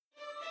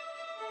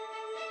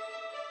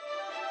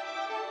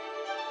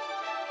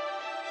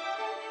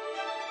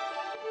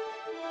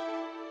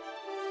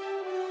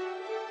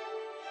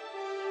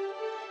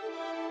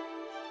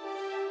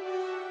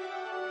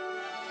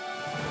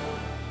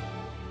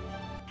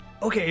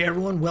Okay,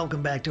 everyone,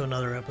 welcome back to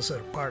another episode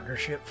of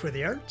Partnership for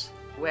the Arts.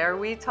 Where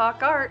we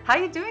talk art. How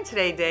you doing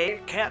today,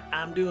 Dave? Kat,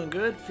 I'm doing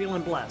good,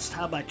 feeling blessed.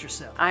 How about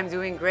yourself? I'm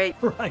doing great.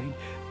 Right,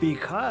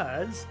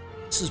 because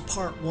this is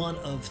part 1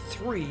 of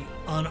 3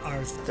 on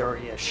our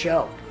 30th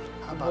show.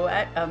 How about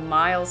What a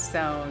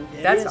milestone.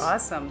 It That's is.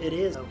 awesome. It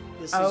is.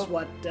 This Oh. is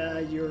what,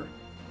 your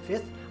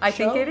 5th I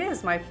show? think it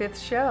is my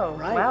 5th show.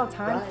 Right, Wow,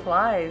 time right.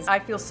 flies. I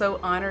feel so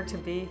honored to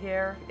be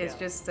here. It's Yeah.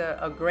 just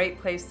a great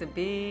place to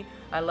be.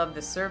 I love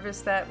the service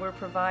that we're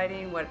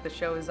providing, what the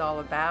show is all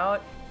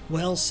about.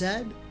 Well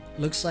said.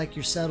 Looks like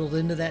you're settled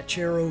into that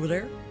chair over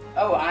there.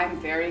 Oh, I'm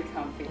very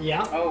comfy.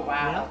 Yeah. Oh,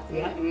 wow.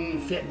 Yeah.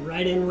 Mm-mm. Fitting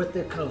right in with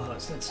the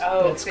co-host.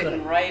 That's Fitting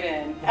good. right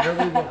in. There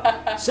we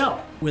go. So,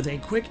 with a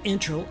quick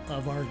intro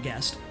of our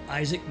guest,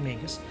 Isaac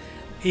Mingus,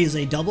 he is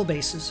a double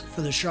bassist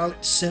for the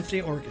Charlotte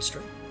Symphony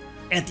Orchestra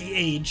at the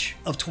age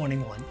of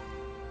 21.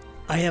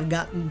 I have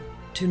gotten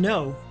to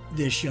know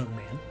this young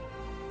man,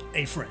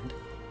 a friend,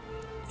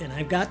 and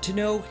I've got to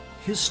know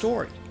his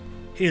story,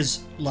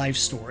 his life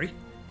story,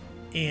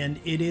 and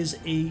it is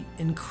an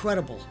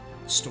incredible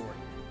story,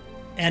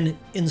 an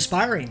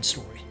inspiring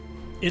story.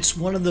 It's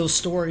one of those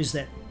stories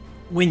that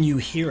when you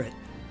hear it,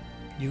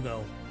 you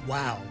go,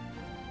 wow,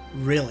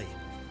 really?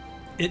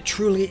 It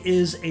truly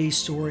is a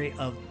story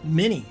of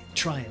many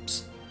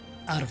triumphs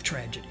out of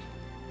tragedy.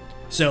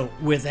 So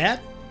with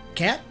that,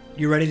 Kat,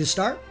 you ready to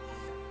start?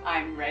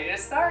 I'm ready to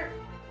start.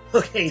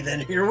 Okay, then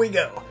here we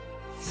go.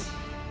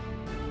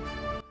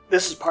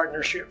 This is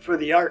Partnership for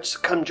the Arts.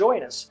 Come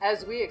join us.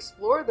 As we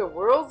explore the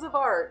worlds of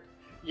art.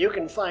 You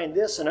can find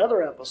this and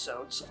other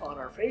episodes on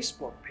our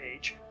Facebook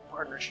page,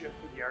 Partnership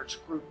for the Arts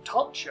Group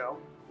Talk Show,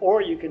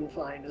 or you can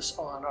find us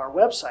on our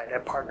website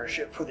at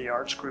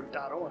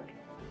partnershipfortheartsgroup.org.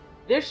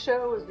 This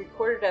show was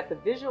recorded at the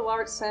Visual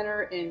Arts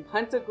Center in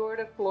Punta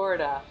Gorda,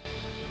 Florida.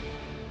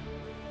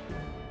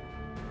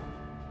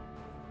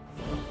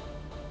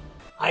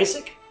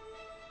 Isaac,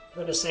 I'm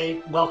going to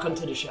say welcome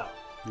to the show.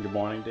 Good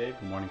morning, Dave.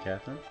 Good morning,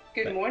 Catherine.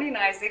 Good morning,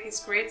 Isaac.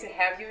 It's great to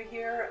have you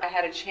here. I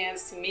had a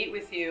chance to meet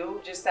with you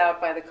just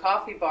out by the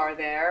coffee bar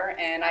there,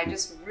 and I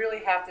just really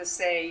have to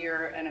say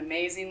you're an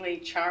amazingly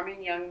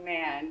charming young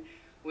man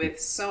with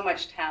so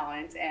much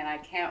talent, and I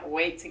can't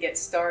wait to get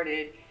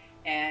started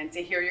and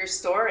to hear your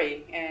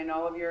story and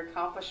all of your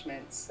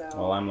accomplishments. So.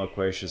 Well, I'm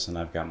loquacious and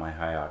I've got my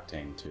high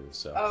octane too,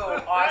 so.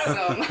 Oh,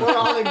 awesome. We're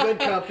all in good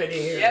company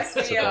here. Yes,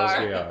 we Suppose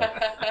are. we are.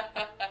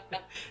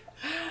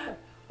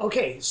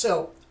 Okay,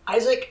 so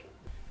Isaac,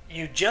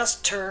 you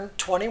just turned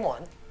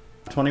 21.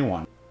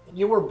 21.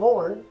 You were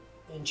born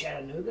in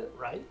Chattanooga,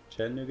 right?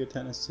 Chattanooga,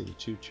 Tennessee.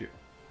 Choo-choo.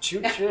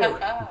 Choo-choo.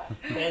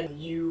 And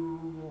you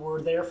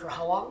were there for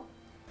how long?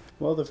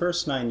 Well, the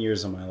first 9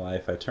 years of my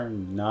life, I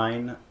turned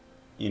 9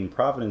 in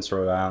Providence,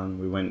 Rhode Island.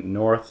 We went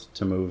north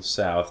to move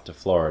south to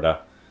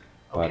Florida.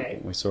 But Okay.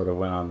 we sort of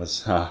went on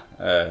this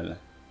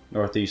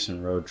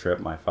northeastern road trip.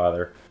 My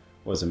father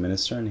was a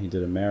minister, and he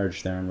did a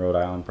marriage there in Rhode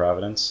Island,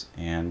 Providence.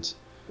 And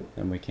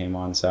then we came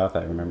on south.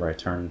 I remember I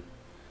turned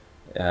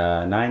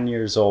 9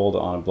 years old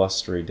on a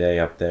blustery day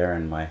up there,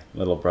 and my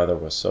little brother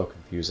was so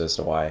confused as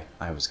to why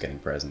I was getting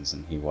presents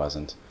and he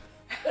wasn't.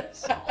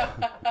 So,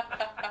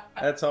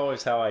 that's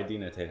always how I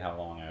denotate how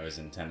long I was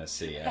in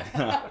Tennessee.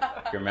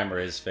 I remember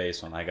his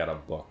face when I got a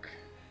book.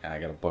 I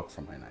got a book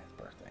for my 9th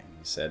birthday, and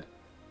he said,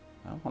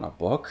 "I want a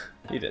book."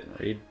 He didn't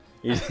read.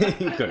 He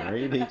couldn't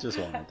read. He just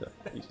wanted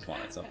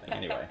something.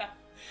 Anyway.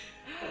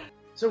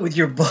 So with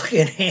your book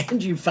in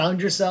hand, you found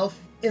yourself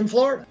in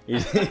Florida.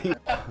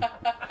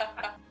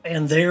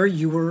 And there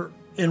you were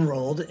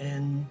enrolled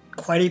in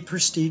quite a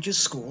prestigious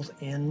school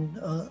in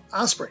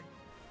Osprey.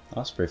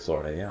 Osprey,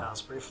 Florida, yeah.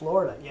 Osprey,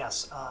 Florida,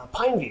 yes.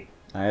 Pineview.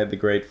 I had the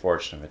great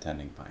fortune of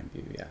attending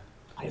Pineview, yeah.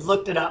 I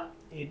looked it up.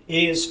 It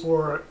is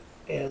for,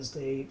 as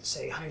they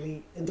say,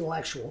 highly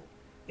intellectual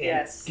and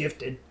Yes.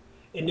 gifted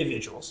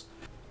individuals.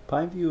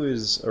 Pineview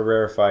is a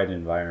rarefied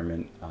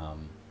environment.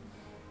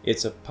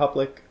 It's a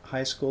public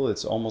high school.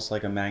 It's almost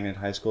like a magnet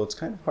high school. It's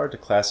kind of hard to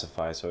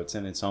classify, so it's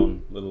in its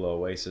own little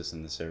oasis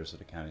in the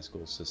Sarasota County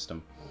school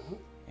system.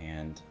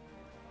 And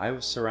I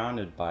was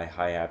surrounded by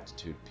high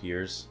aptitude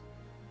peers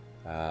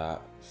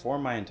for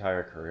my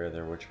entire career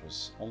there, which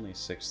was only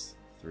 6th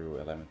through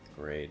 11th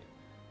grade.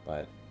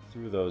 But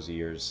through those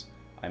years,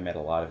 I met a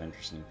lot of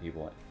interesting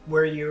people.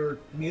 Where your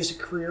music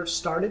career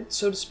started,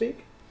 so to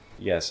speak?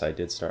 Yes, I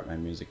did start my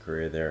music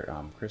career there.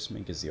 Chris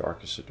Mink is the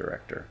orchestra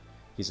director.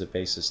 He's a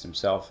bassist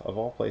himself. Of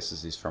all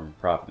places, he's from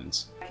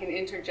Providence. I can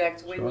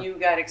interject. When Sure. you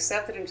got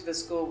accepted into the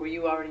school, were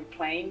you already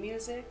playing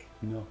music?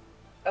 No.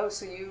 Oh,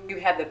 so you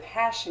had the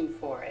passion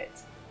for it.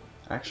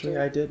 Actually,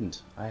 I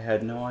didn't. I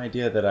had no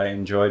idea that I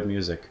enjoyed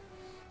music.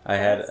 I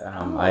had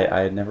That's- I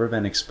had never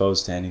been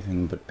exposed to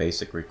anything but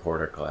basic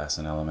recorder class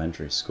in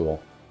elementary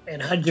school.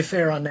 And how'd you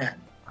fare on that?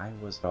 I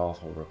was an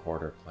awful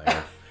recorder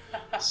player.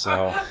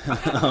 So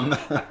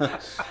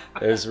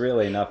there's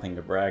really nothing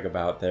to brag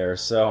about there.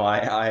 So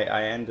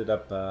I ended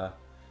up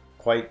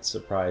quite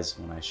surprised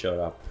when I showed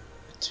up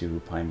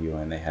to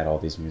Pineview and they had all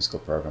these musical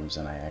programs,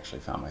 and I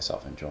actually found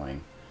myself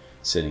enjoying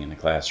sitting in the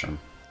classroom.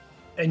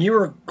 And you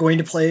were going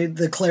to play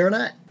the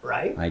clarinet,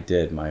 right? I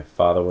did. My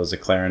father was a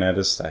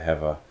clarinetist. I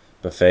have a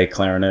buffet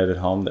clarinet at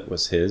home that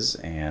was his,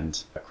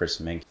 and Chris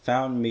Mink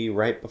found me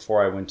right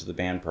before I went to the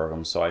band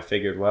program, so I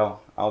figured,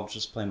 well, I'll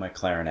just play my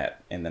clarinet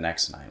in the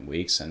next 9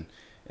 weeks, and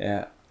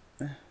yeah,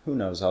 who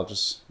knows, I'll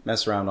just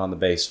mess around on the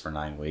bass for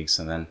 9 weeks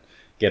and then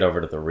get over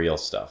to the real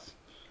stuff.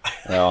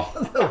 Well,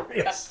 The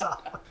real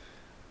stuff.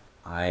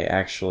 I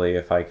actually,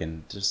 if I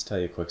can just tell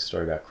you a quick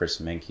story about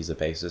Chris Mink, he's a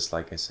bassist,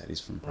 like I said,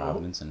 he's from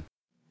Providence, and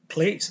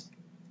Please.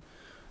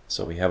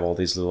 so we have all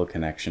these little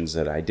connections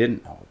that I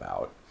didn't know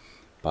about,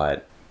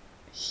 but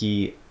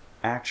he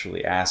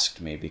actually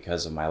asked me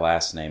because of my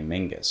last name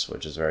Mingus,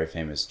 which is a very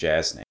famous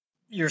jazz name.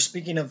 You're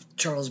speaking of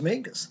Charles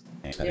Mingus.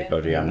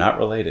 Pedagogy. I'm not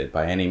related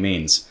by any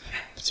means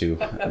to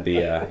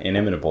the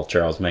inimitable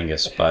Charles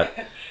Mingus, but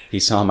he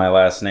saw my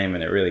last name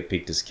and it really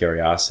piqued his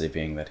curiosity,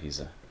 being that he's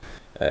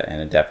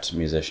an adept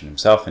musician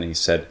himself, and he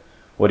said,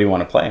 "What do you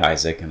want to play,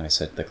 Isaac?" And I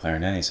said, "The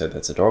clarinet." He said,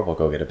 "That's adorable.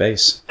 Go get a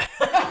bass."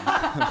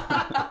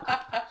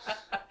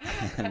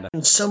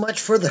 And so much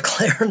for the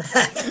clarinet.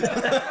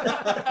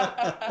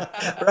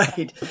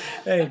 Right.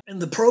 Hey,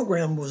 and the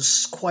program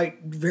was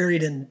quite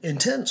varied and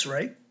intense,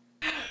 right?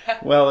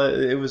 Well,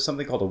 it was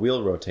something called a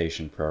wheel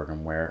rotation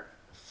program where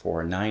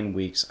for 9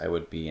 weeks I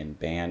would be in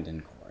band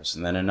and chorus,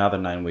 and then another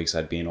 9 weeks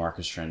I'd be in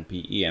orchestra and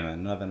PE, and then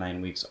another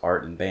 9 weeks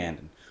art and band,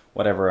 and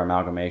whatever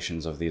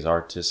amalgamations of these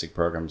artistic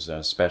programs,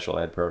 special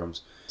ed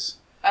programs.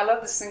 I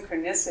love the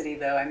synchronicity,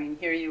 though. I mean,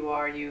 here you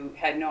are, you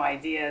had no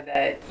idea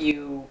that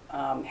you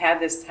had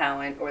this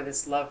talent or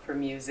this love for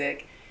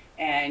music,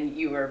 and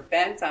you were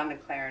bent on the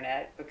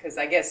clarinet because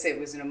I guess it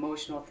was an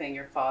emotional thing.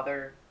 Your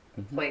father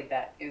played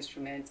that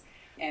instrument,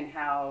 and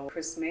how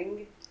Chris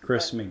Mink.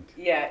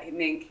 Yeah,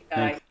 Mink.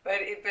 But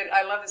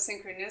I love the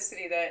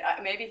synchronicity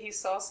that maybe he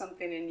saw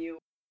something in you.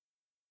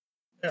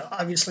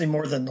 Obviously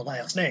more than the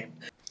last name.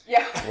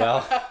 Yeah.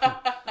 Well,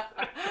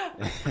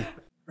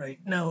 Right.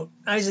 Now,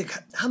 Isaac,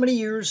 how many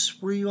years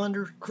were you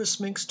under Chris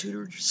Mink's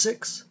tutorage?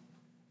 6?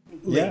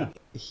 yeah,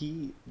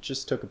 he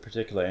just took a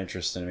particular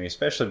interest in me,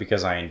 especially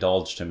because I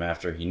indulged him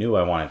after he knew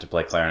I wanted to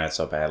play clarinet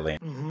so badly.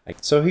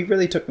 So he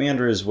really took me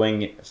under his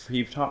wing.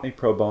 He taught me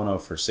pro bono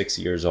for 6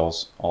 years,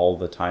 all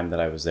the time that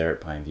I was there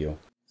at Pineview.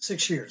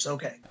 6 years,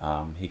 okay.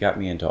 He got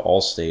me into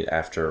All-State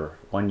after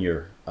 1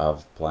 year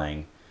of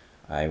playing.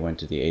 I went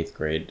to the 8th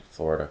grade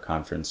Florida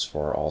conference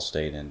for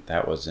All-State, and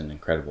that was an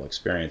incredible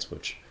experience,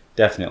 which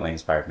definitely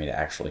inspired me to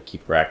actually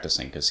keep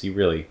practicing, because he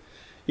really,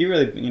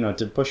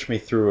 did push me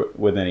through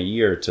within a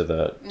year to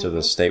the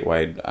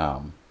statewide.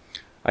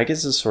 I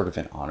guess it's sort of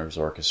an honors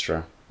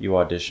orchestra. You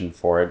audition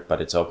for it,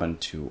 but it's open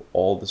to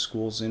all the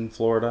schools in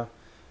Florida,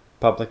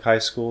 public high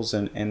schools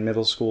and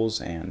middle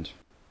schools, and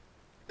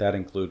that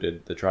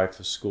included the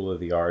Dreyfus School of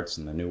the Arts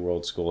and the New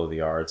World School of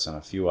the Arts and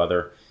a few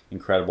other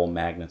incredible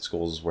magnet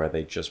schools where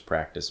they just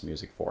practice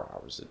music 4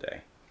 hours a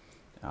day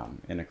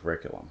in a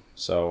curriculum.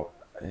 So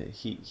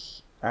he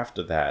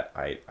after that,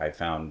 I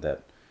found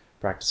that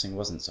practicing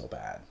wasn't so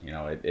bad.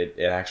 It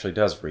actually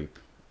does reap,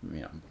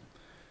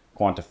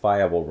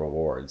 quantifiable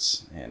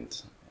rewards,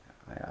 and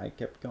I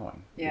kept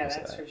going. Yeah,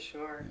 that's for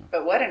sure.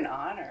 But what an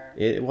honor.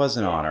 It was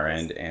an honor,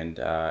 and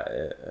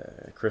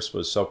Chris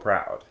was so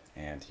proud,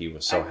 and he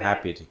was so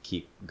happy to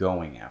keep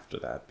going after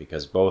that,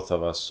 because both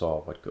of us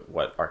saw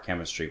what our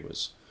chemistry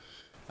was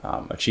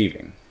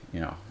achieving,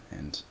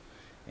 and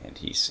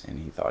he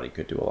thought he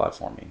could do a lot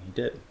for me, and he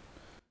did.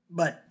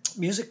 But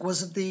music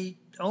wasn't the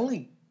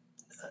only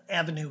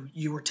avenue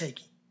you were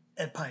taking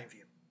at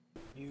Pineview.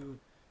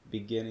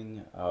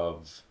 Beginning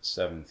of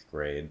 7th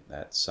grade,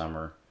 that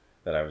summer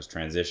that I was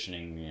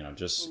transitioning,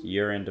 just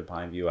year into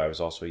Pineview, I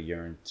was also a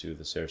year into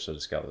the Sarasota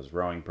Skeletons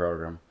rowing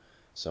program.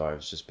 So I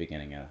was just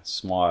beginning a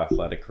small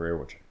athletic career,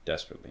 which I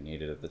desperately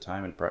needed at the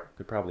time and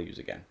could probably use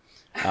again.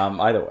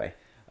 Either way,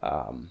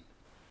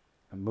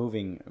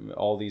 moving,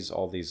 all these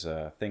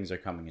things are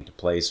coming into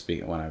place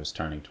when I was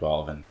turning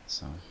 12, and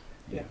so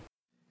yeah.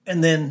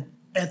 And then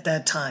at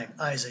that time,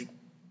 Isaac,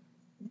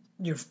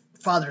 your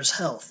father's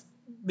health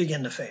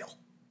began to fail.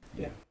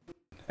 Yeah.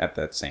 At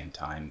that same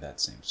time, that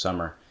same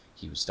summer,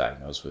 he was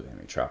diagnosed with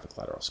amyotrophic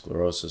lateral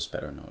sclerosis,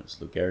 better known as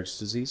Lou Gehrig's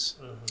disease.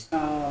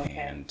 Oh, okay.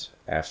 And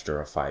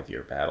after a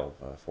 4-year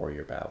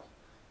battle,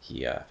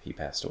 he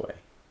passed away.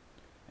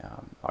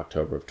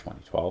 October of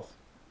 2012,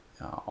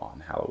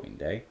 on Halloween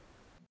Day.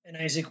 And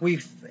Isaac,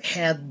 we've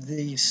had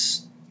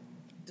these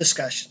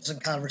discussions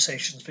and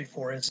conversations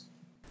before.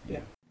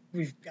 Yeah.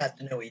 We've got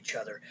to know each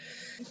other.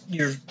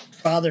 Your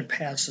father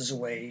passes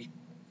away.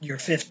 You're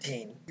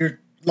 15. Your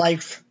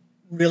life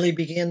really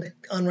began to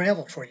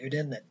unravel for you,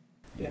 didn't it?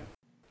 Yeah.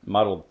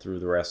 Muddled through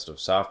the rest of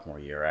sophomore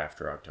year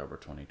after October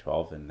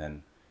 2012, and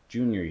then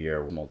junior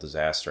year,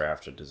 disaster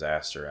after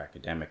disaster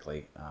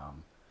academically,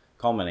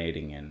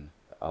 culminating in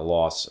a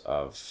loss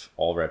of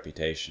all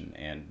reputation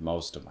and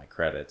most of my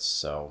credits.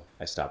 So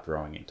I stopped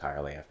rowing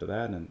entirely after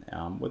that,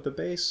 and with the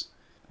bass,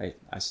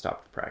 I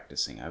stopped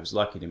practicing. I was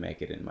lucky to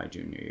make it in my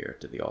junior year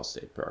to the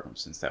All-State program,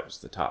 since that was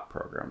the top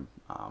program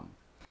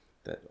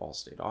that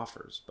All-State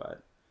offers.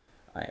 But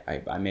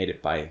I made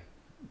it by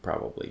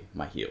probably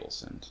my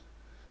heels, and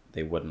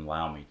they wouldn't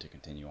allow me to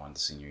continue on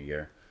to senior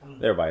year,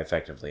 thereby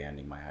effectively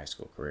ending my high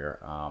school career.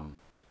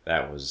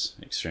 That was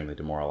extremely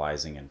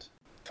demoralizing, and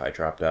if I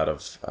dropped out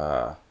of,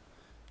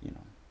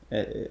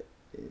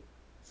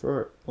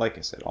 for, like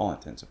I said, all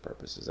intents and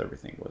purposes,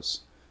 everything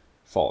was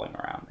falling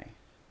around me.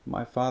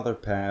 My father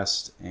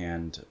passed,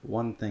 and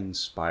one thing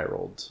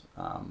spiraled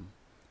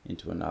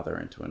into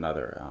another.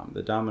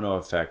 The domino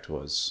effect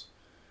was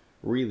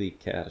really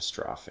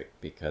catastrophic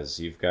because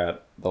you've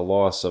got the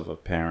loss of a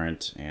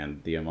parent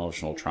and the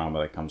emotional trauma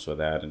that comes with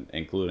that, and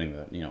including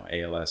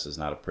ALS is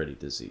not a pretty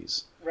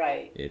disease.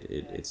 Right.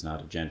 It's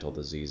not a gentle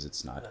disease.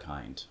 It's not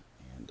kind,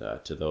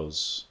 and to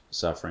those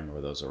suffering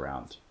or those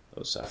around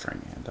those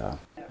suffering, and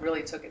it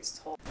really took its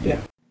toll.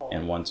 Yeah.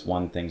 And once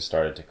one thing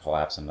started to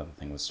collapse, another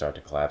thing would start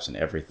to collapse, and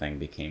everything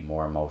became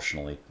more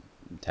emotionally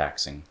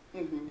taxing.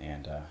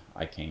 And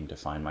I came to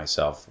find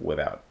myself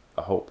without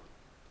a hope.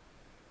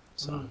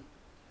 So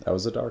that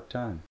was a dark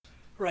time.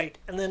 Right.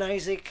 And then,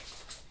 Isaac,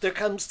 there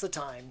comes the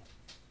time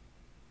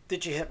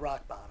that you hit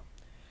rock bottom.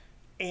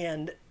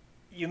 And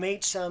you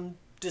made some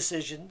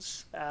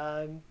decisions,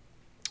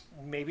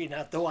 maybe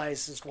not the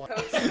wisest one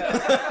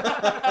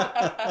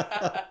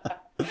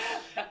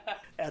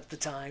at the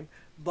time,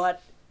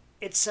 but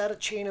it set a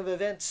chain of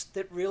events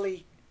that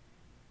really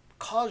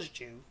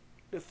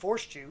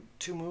forced you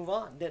to move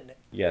on, didn't it?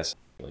 Yes.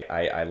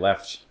 I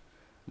left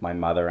my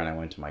mother and I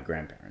went to my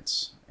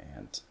grandparents,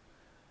 and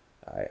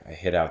I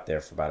hid out there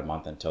for about a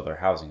month until their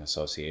housing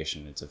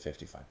association, it's a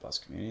 55 plus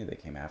community,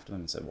 they came after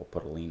them and said, we'll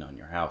put a lien on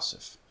your house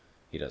if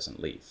he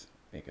doesn't leave,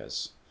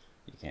 because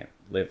you can't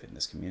live in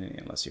this community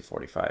unless you're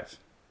 45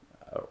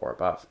 or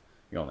above.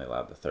 You're only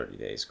allowed the 30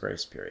 days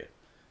grace period.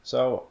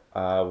 So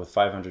with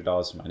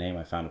 $500 in my name,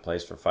 I found a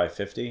place for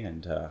 $550,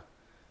 and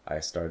I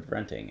started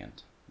renting,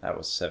 and that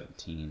was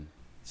 17.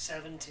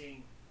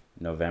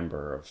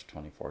 November of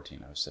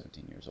 2014. I was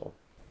 17 years old.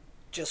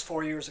 Just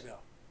 4 years ago.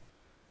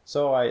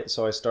 So I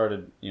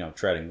started,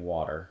 treading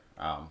water.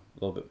 A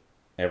little bit,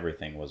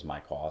 everything was my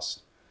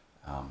cost.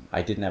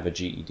 I didn't have a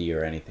GED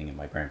or anything, and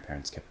my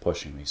grandparents kept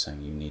pushing me,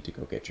 saying, you need to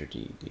go get your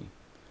GED.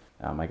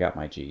 I got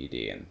my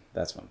GED, and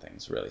that's when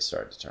things really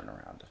started to turn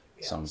around.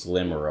 Yeah. Some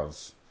glimmer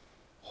of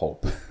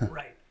hope.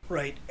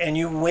 Right. And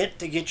you went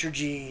to get your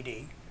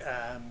GED.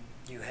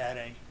 You had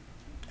an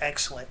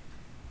excellent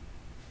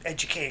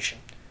education,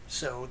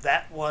 so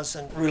that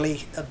wasn't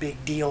really a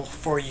big deal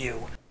for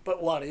you.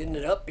 But what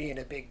ended up being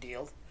a big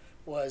deal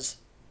was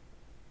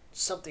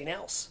something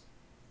else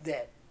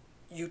that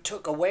you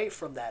took away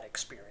from that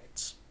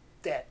experience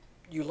that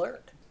you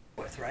learned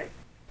with, right?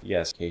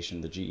 Yes,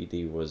 the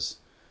GED was,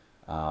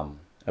 I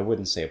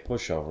wouldn't say a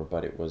pushover,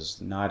 but it was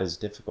not as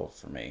difficult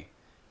for me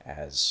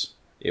as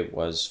it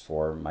was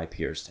for my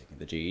peers taking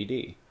the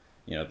GED.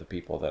 The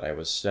people that I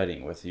was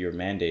studying with, you're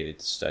mandated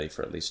to study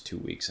for at least 2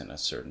 weeks in a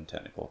certain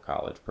technical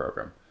college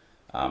program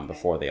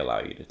before they allow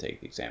you to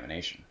take the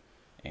examination.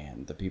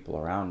 And the people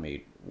around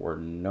me were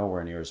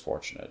nowhere near as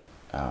fortunate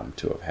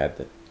to have had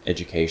the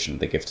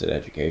gifted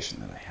education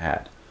that I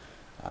had.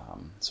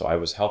 So I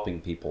was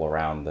helping people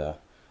around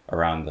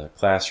the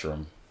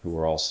classroom who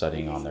were all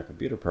studying on their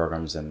computer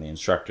programs, and the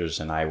instructors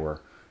and I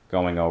were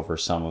going over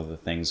some of the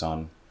things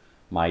on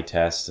my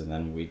test, and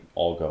then we'd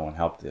all go and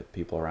help the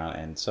people around.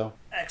 And so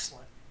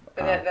excellent.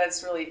 But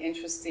that's really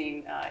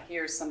interesting.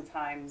 Here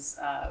sometimes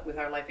with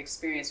our life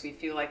experience, we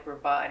feel like we're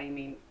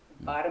bottoming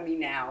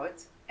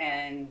out,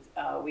 and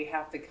we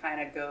have to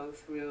kind of go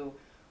through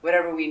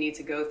whatever we need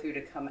to go through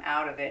to come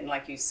out of it. And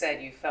like you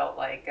said, you felt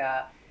like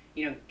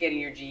getting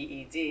your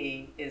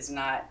GED is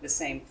not the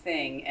same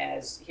thing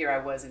as here I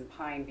was in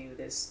Pineview,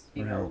 this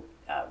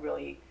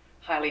really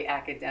highly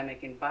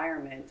academic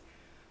environment.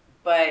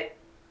 But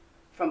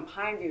from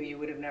Pineview, you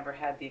would have never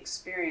had the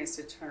experience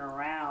to turn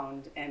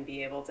around and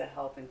be able to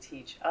help and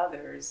teach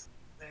others.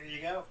 There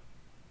you go.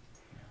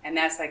 And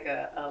that's like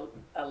a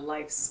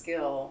life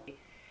skill. Yeah.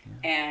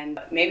 And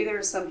maybe there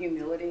was some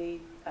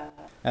humility.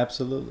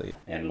 Absolutely.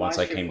 And once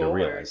I came to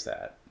realize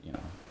that,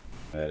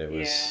 that it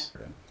was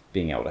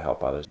being able to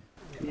help others.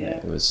 Yeah.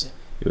 It was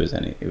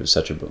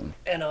such a boon.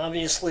 And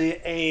obviously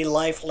a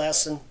life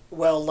lesson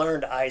well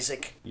learned,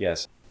 Isaac.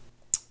 Yes.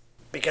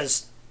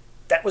 Because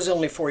that was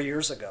only 4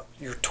 years ago.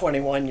 You're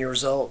 21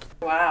 years old.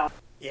 Wow.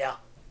 Yeah.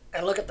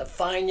 And look at the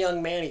fine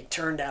young man he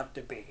turned out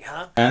to be,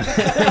 huh?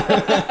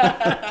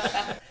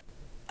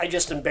 I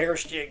just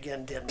embarrassed you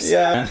again, didn't I?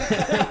 Yeah.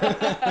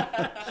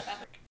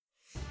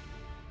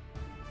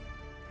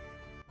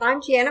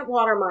 I'm Janet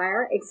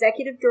Watermeyer,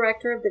 Executive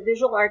Director of the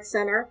Visual Arts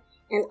Center,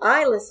 and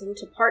I listen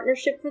to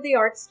Partnership for the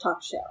Arts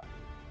Talk Show.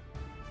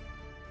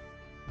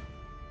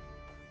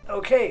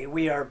 Okay,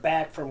 we are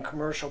back from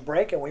commercial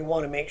break, and we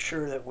want to make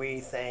sure that we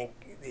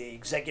thank the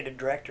Executive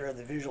Director of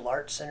the Visual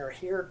Arts Center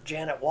here,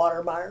 Janet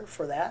Watermeyer,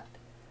 for that.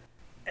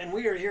 And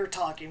we are here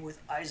talking with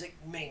Isaac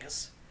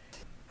Mingus,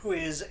 who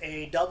is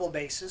a double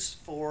bassist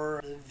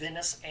for the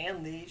Venice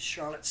and the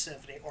Charlotte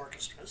Symphony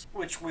Orchestras,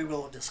 which we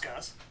will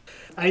discuss.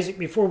 Isaac,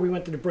 before we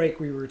went to the break,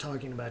 we were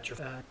talking about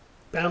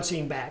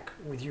bouncing back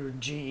with your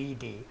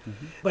GED.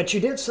 But you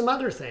did some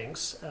other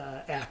things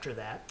after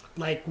that,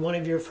 like one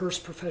of your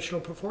first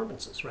professional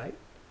performances, right?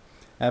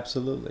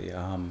 Absolutely.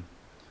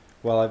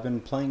 Well, I've been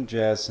playing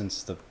jazz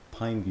since the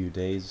Pineview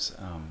days.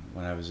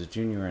 When I was a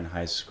junior in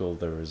high school,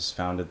 there was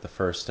founded the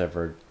first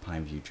ever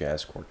Pineview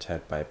Jazz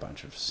Quartet by a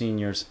bunch of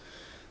seniors.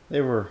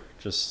 They were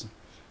just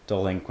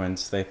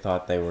delinquents. They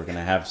thought they were going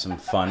to have some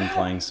fun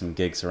playing some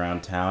gigs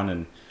around town,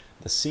 and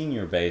the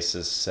senior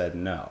bassist said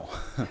no.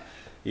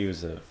 He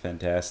was a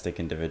fantastic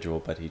individual,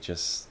 but he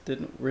just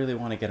didn't really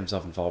want to get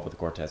himself involved with the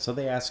quartet, so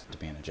they asked to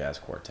be in a jazz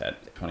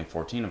quartet.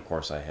 2014, of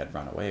course, I had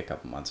run away a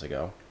couple months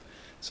ago.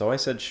 So I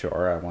said,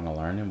 sure, I want to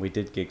learn, and we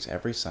did gigs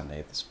every Sunday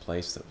at this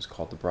place that was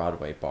called the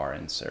Broadway Bar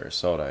in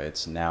Sarasota.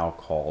 It's now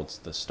called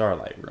the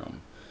Starlight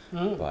Room.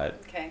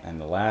 But in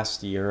the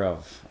last year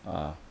of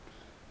a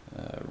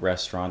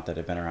restaurant that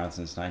had been around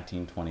since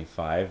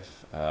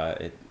 1925,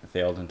 it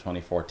failed in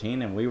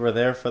 2014, and we were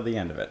there for the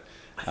end of it.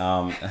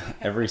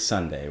 Every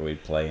Sunday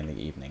we'd play in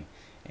the evening,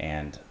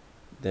 and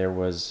there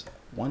was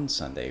one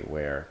Sunday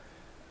where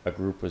a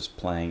group was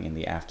playing in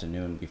the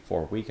afternoon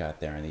before we got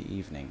there in the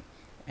evening,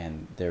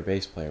 and their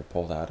bass player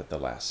pulled out at the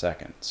last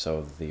second.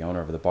 So the owner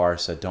of the bar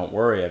said, don't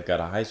worry, I've got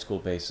a high school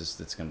bassist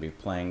that's going to be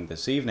playing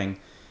this evening,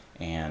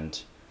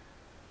 and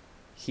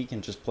he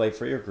can just play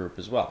for your group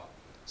as well.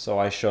 So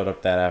I showed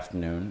up that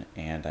afternoon,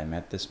 and I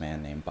met this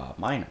man named Bob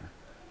Miner.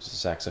 He's a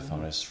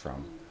saxophonist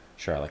from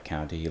Charlotte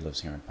County. He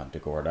lives here in Punta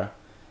Gorda.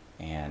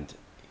 And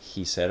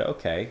he said,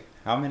 okay,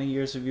 how many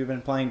years have you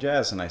been playing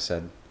jazz? And I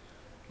said,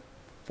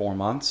 4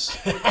 months.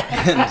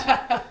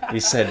 And he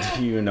said,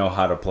 do you know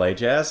how to play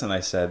jazz? And I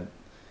said,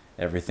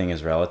 everything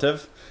is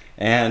relative.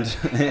 And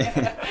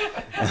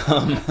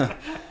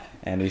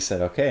and he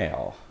said, okay,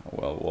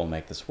 we'll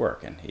make this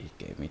work. And he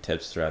gave me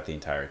tips throughout the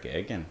entire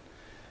gig, and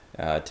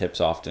tips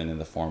often in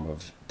the form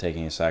of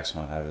taking a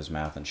saxophone out of his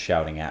mouth and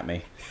shouting at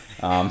me.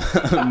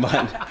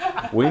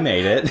 But we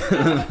made it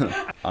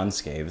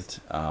unscathed.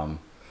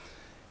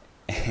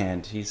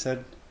 And he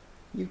said,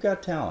 you've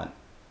got talent.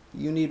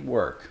 You need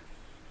work.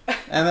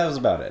 And that was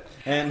about it.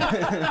 And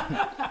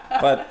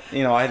but,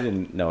 I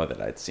didn't know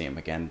that I'd see him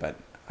again, but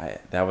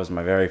that was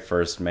my very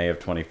first May of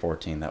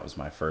 2014. That was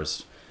my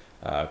first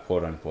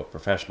quote-unquote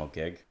professional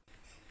gig.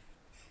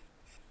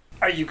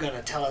 Are you going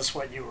to tell us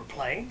what you were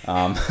playing?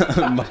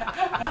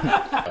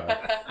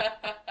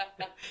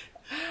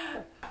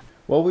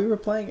 Well, we were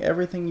playing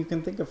everything you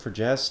can think of for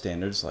jazz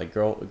standards, like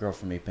Girl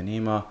from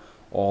Ipanema,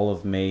 All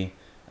of Me,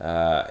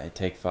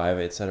 Take Five,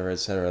 etc.,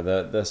 etc.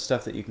 The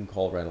stuff that you can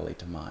call readily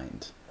to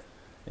mind.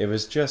 It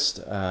was just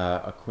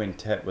a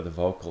quintet with a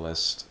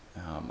vocalist.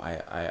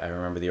 I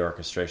remember the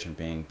orchestration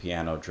being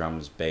piano,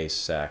 drums, bass,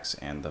 sax,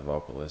 and the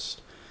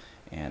vocalist.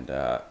 And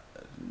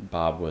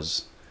Bob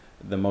was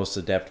the most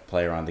adept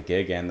player on the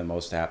gig and the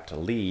most apt to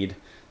lead,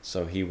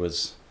 so he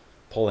was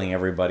pulling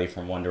everybody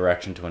from one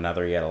direction to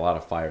another. He had a lot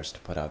of fires to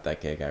put out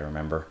that gig, I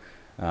remember,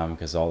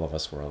 because all of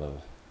us were a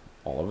little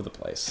all over the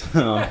place.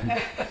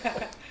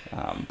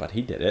 But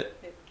he did it,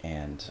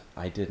 and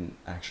I didn't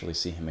actually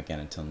see him again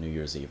until New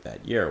Year's Eve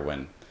that year,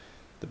 when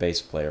the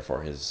bass player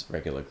for his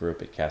regular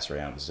group at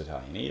Casariano's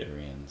Italian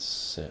Eatery in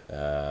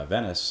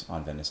Venice,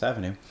 on Venice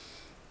Avenue,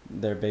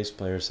 their bass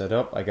player said,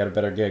 oh, I got a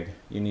better gig.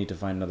 You need to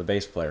find another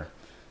bass player.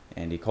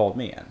 And he called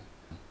me in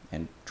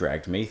and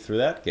dragged me through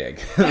that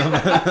gig.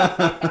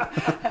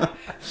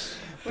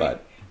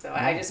 But so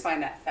I just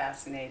find that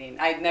fascinating.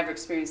 I'd never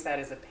experienced that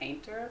as a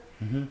painter.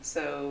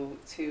 So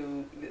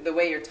the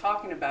way you're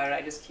talking about it,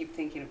 I just keep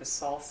thinking of a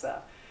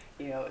salsa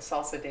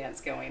dance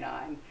going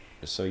on.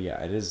 So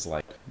yeah, it is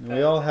like,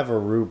 we all have a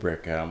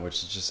rubric,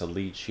 which is just a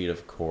lead sheet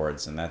of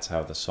chords, and that's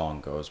how the song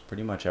goes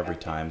pretty much every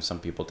time. Some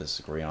people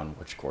disagree on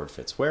which chord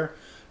fits where,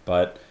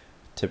 but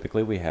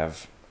typically we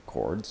have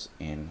chords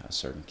in a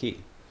certain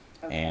key.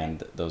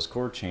 And those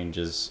chord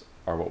changes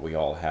are what we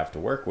all have to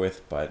work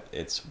with, but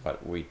it's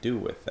what we do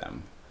with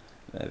them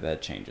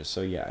that changes.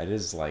 So yeah, it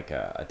is like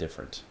a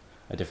different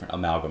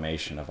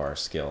amalgamation of our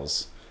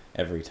skills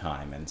every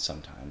time, and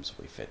sometimes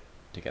we fit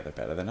together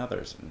better than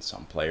others, and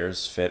some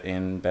players fit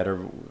in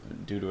better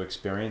due to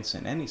experience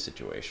in any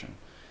situation,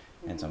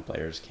 and some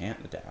players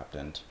can't adapt.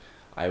 And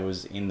I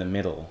was in the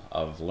middle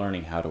of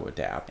learning how to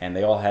adapt, and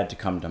they all had to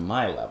come to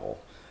my level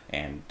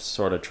and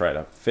sort of try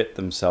to fit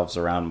themselves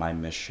around my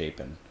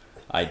misshapen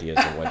ideas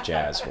of what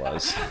jazz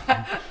was.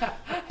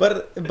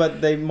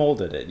 But they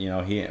molded it,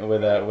 he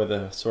with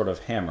a sort of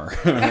hammer.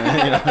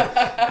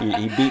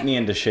 He beat me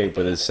into shape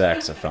with his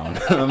saxophone.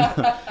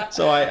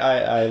 So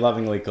I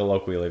lovingly,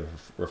 colloquially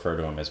refer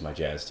to him as my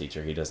jazz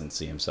teacher. He doesn't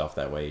see himself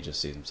that way. He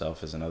just sees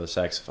himself as another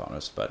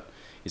saxophonist, but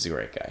he's a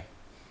great guy.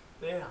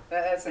 Yeah.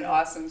 That's an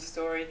awesome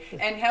story.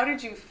 And how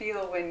did you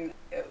feel when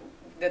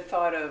the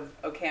thought of,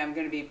 okay, I'm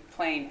going to be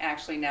playing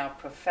actually now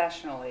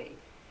professionally,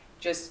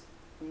 just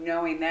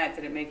knowing that,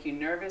 did it make you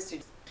nervous?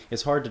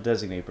 It's hard to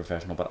designate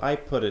professional, but I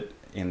put it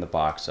in the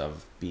box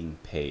of being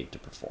paid to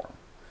perform.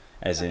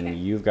 As in,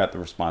 you've got the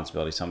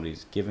responsibility,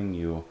 somebody's giving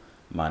you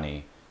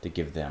money to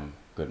give them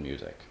good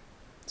music.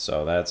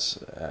 So that's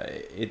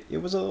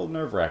it was a little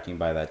nerve-wracking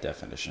by that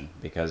definition,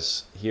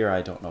 because here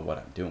I don't know what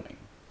I'm doing.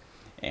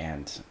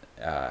 And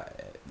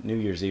New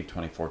Year's Eve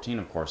 2014,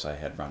 of course, I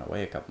had run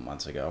away a couple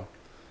months ago,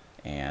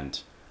 and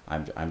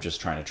I'm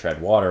just trying to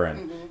tread water,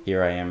 and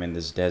here I am in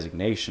this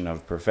designation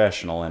of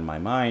professional in my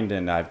mind,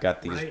 and I've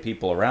got these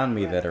people around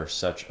me that are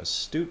such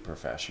astute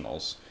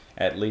professionals,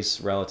 at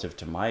least relative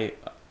to my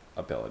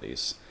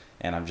abilities,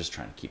 and I'm just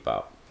trying to keep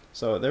up.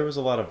 So there was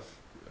a lot of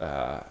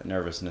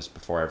nervousness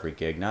before every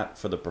gig, not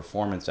for the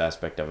performance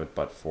aspect of it,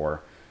 but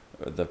for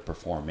the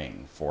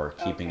performing, for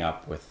keeping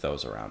up with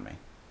those around me.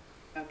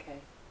 Okay.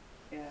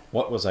 Yeah.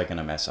 What was I going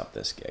to mess up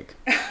this gig?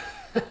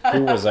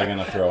 Who was I going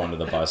to throw under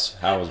the bus?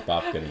 How was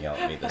Bob going to yell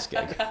at me this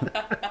gig?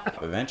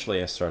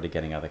 Eventually, I started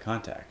getting other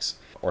contacts.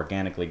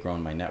 Organically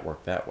grown my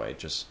network that way,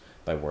 just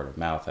by word of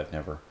mouth. I've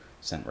never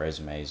sent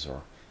resumes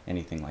or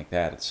anything like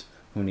that. It's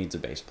who needs a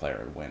bass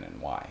player to win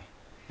and why?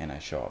 And I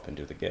show up and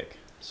do the gig.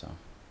 So,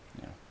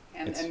 you know.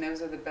 And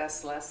those are the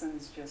best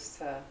lessons, just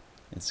to...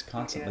 It's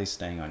constantly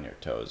staying on your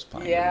toes,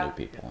 playing Yeah. with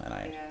new people, and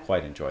I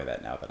quite enjoy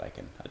that now that I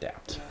can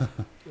adapt. Yeah.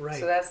 Right.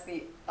 So that's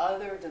the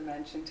other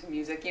dimension to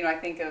music. You know, I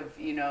think of,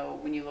 you know,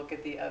 when you look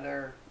at the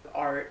other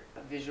art,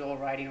 visual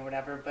writing or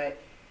whatever, but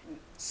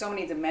so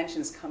many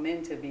dimensions come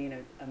into being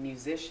a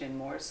musician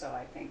more so,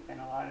 I think, than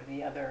a lot of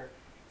the other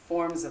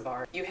forms of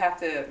art. You have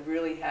to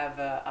really have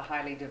a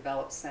highly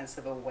developed sense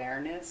of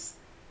awareness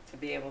to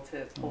be able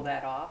to pull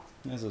that off.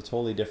 There's a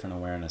totally different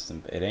awareness,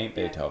 and it ain't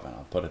Beethoven.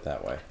 I'll put it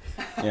that way.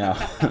 You know,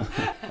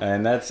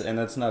 and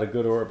that's not a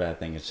good or a bad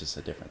thing. It's just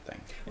a different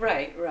thing.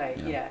 Right.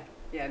 You know?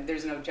 Yeah.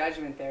 There's no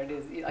judgment there. It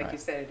is, like Right. you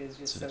said, it is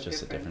just so It's just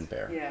different. a different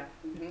bear. Yeah.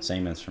 Mm-hmm.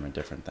 Same instrument,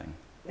 different thing.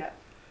 Yeah.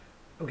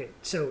 Okay,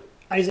 so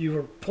Isaac, you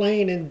were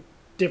playing in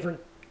different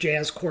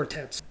jazz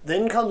quartets.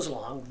 Then comes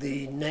along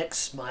the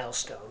next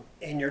milestone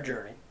in your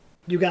journey.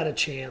 You got a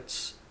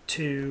chance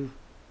to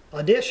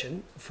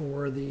audition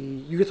for the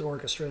youth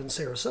orchestra in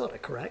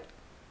Sarasota, correct?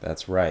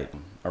 That's right.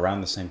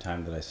 Around the same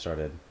time that I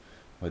started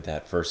with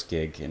that first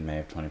gig in May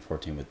of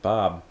 2014 with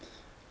Bob,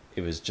 it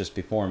was just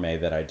before May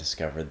that I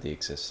discovered the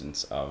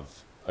existence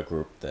of a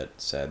group that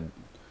said,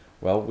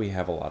 well, we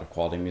have a lot of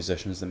quality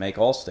musicians that make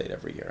All-State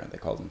every year, and they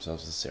call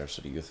themselves the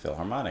Sarasota Youth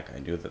Philharmonic. I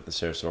knew that the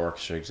Sarasota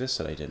Orchestra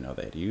existed. I didn't know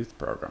they had a youth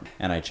program.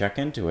 And I check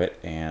into it,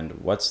 and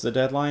what's the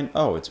deadline?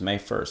 Oh, it's May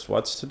 1st.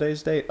 What's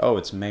today's date? Oh,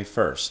 it's May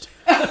 1st.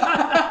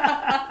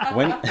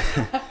 When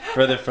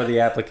for the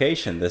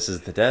application, this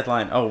is the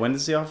deadline. Oh, when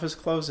does the office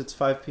close? It's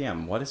 5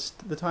 p.m. What is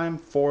the time?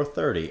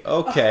 4:30.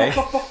 Okay.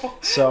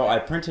 So I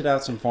printed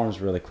out some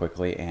forms really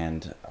quickly,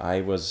 and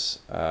I was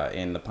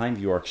in the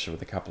Pineview Orchestra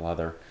with a couple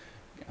other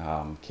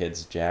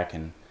kids, Jack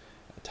and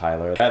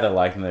Tyler. I rather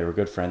liked them. They were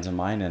good friends of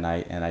mine, and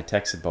I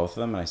texted both of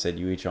them, and I said,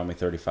 you each owe me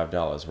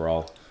 $35. We're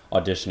all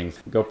auditioning.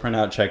 Go print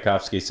out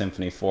Tchaikovsky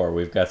Symphony 4.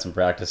 We've got some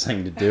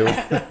practicing to do.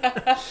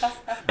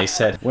 They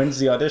said, when's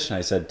the audition?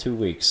 I said, 2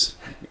 weeks.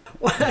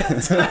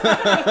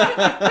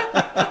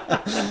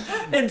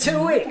 In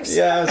 2 weeks.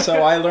 Yeah,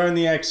 so I learned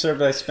the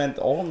excerpt. I spent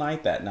all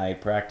night that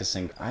night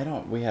practicing.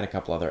 We had a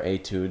couple other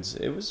etudes.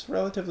 It was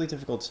relatively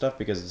difficult stuff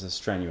because it's a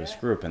strenuous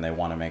group, and they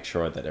want to make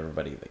sure that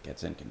everybody that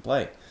gets in can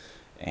play.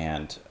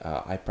 And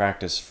I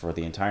practiced for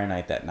the entire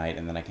night that night,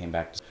 and then I came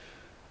back.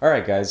 All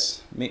right,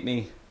 guys, meet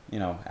me. You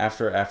know,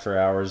 after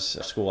hours,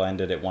 school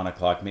ended at 1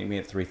 o'clock. Meet me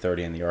at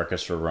 3:30 in the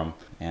orchestra room,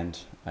 and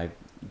I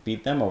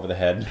beat them over the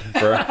head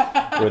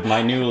with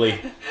my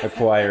newly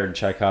acquired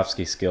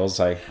Tchaikovsky skills.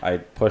 I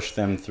pushed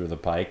them through the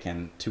pike,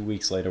 and 2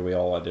 weeks later we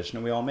all auditioned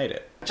and we all made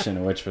it,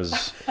 which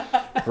was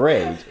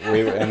great.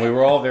 We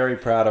were all very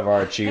proud of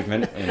our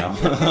achievement, you know.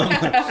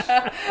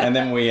 And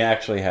then we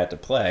actually had to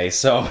play,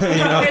 so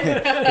you know,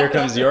 here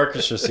comes the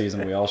orchestra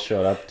season. We all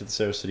showed up to the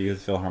Sarasota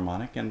Youth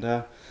Philharmonic, and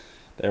there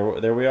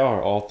we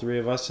are, all three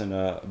of us, and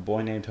a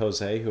boy named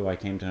Jose, who I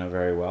came to know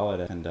very well,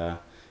 and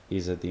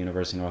he's at the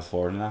University of North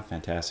Florida now,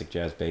 fantastic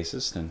jazz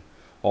bassist, and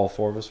all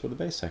four of us were the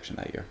bass section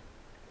that year.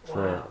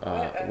 Wow,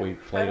 what an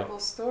incredible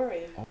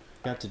story.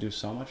 Got to do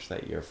so much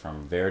that year,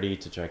 from Verdi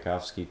to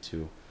Tchaikovsky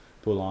to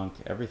Poulenc,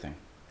 everything.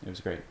 It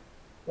was great.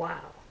 Wow.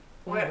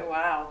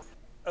 Wow.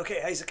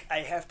 Okay, Isaac, I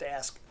have to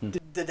ask,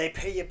 did they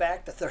pay you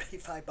back the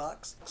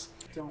 $35?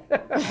 I'm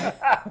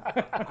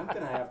going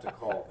to have to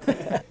call.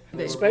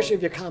 Especially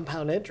if you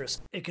compound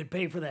interest. It could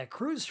pay for that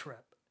cruise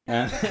trip.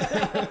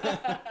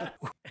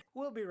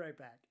 We'll be right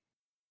back.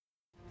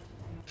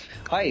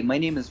 Hi, my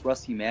name is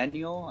Russ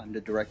Emanuel. I'm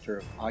the Director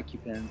of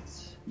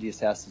Occupants, The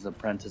Assassin's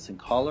Apprentice, and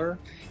Collar,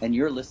 and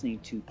you're listening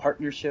to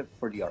Partnership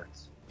for the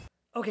Arts.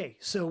 Okay,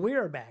 so we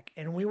are back,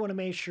 and we want to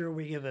make sure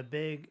we give a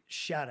big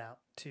shout out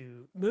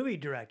to movie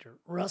director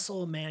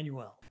Russell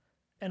Emanuel.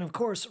 And of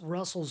course,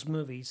 Russell's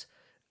movies,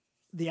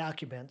 The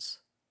Occupants,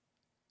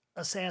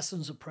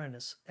 Assassin's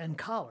Apprentice, and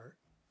Collar,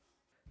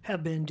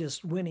 have been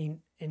just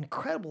winning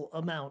incredible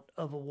amount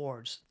of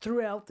awards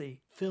throughout the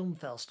film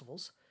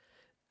festivals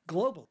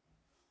globally.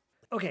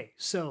 Okay,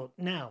 so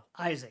now,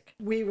 Isaac,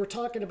 we were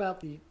talking about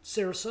the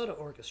Sarasota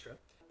Orchestra,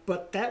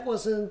 but that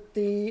wasn't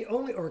the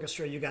only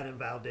orchestra you got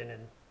involved in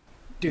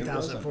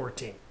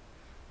 2014.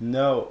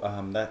 No,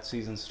 that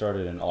season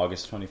started in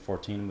August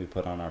 2014. We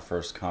put on our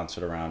first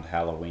concert around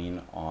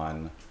Halloween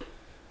on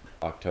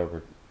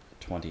October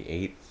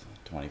 28th,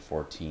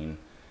 2014.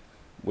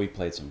 We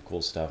played some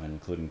cool stuff,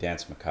 including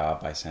Dance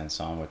Macabre by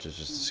Sanson, which is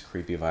just this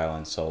creepy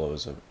violin solo. It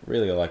was a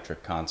really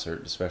electric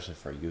concert, especially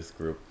for a youth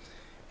group.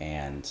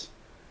 And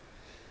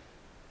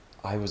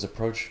I was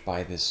approached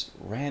by this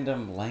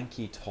random,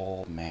 lanky,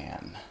 tall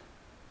man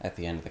at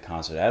the end of the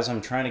concert. As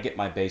I'm trying to get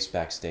my bass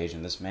backstage,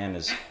 and this man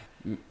is...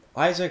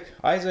 Isaac,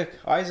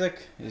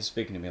 he's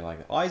speaking to me like,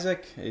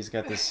 Isaac, he's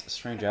got this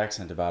strange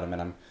accent about him,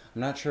 and I'm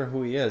not sure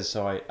who he is,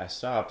 so I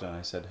stopped and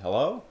I said,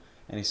 hello?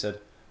 And he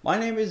said, my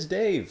name is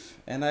Dave,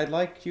 and I'd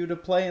like you to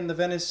play in the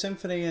Venice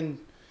Symphony, and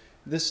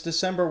this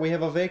December we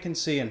have a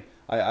vacancy, and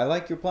I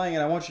like your playing,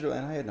 and I want you to,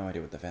 and I had no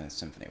idea what the Venice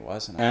Symphony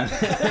was, and I'm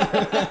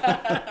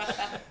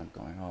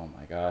going, oh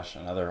my gosh,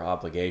 another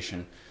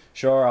obligation.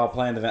 Sure, I'll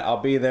play in the I'll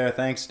be there,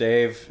 thanks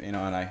Dave, and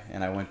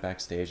I went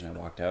backstage and I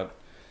walked out,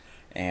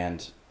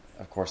 and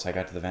of course, I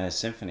got to the Venice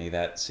Symphony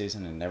that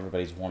season, and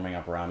everybody's warming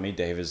up around me.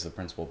 Dave is the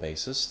principal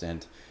bassist,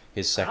 and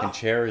his second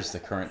chair is the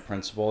current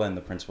principal and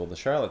the principal of the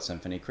Charlotte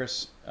Symphony,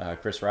 Chris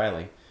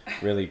Riley,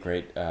 really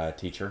great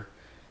teacher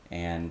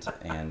and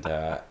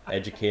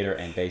educator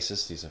and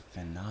bassist. He's a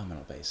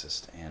phenomenal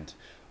bassist, and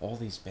all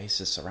these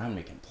bassists around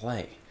me can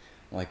play.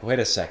 I'm like, wait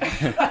a second,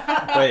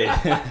 wait,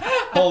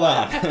 hold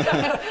on,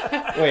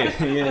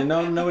 wait,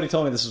 nobody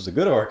told me this was a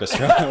good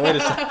orchestra. Wait a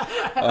second,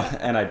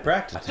 and I'd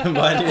practiced,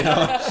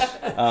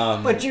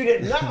 but But you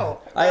didn't know.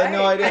 I had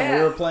no idea.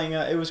 We were playing.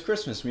 It was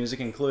Christmas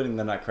music, including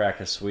the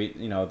Nutcracker Suite.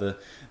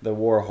 The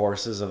war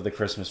horses of the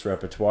Christmas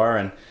repertoire,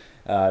 and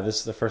this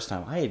is the first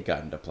time I had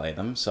gotten to play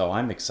them, so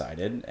I'm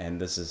excited.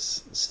 And this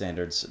is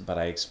standards, but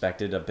I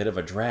expected a bit of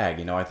a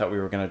drag. I thought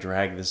we were going to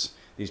drag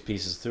these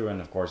pieces through,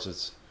 and of course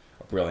it's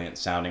a brilliant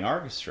sounding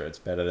orchestra. It's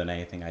better than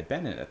anything I'd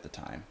been in at the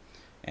time,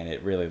 and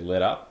it really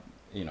lit up,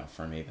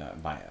 for me,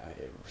 my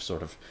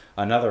sort of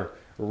another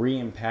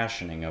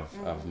re-impassioning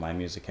of my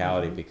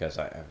musicality, because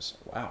I was,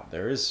 wow,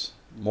 there is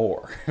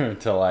more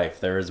to life.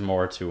 There is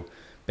more to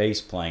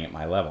bass playing at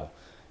my level,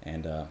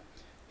 and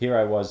here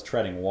I was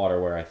treading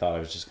water where I thought I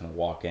was just going to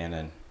walk in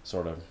and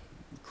sort of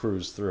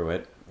cruise through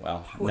it.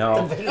 Well,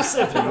 no, with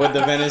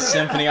the Venice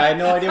Symphony, I had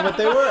no idea what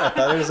they were. I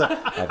thought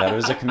it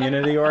was a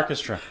community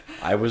orchestra.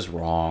 I was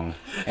wrong,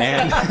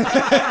 and I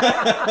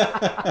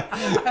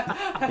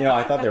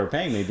thought they were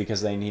paying me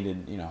because they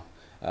needed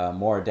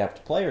more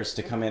adept players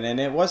to come in,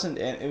 and it wasn't.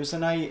 It was a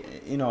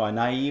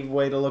naive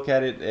way to look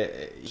at it.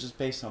 It's just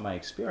based on my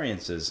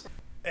experiences.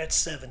 At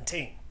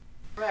 17,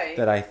 Right.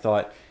 That I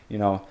thought,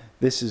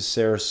 this is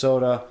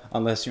Sarasota.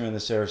 Unless you're in the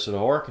Sarasota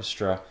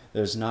Orchestra,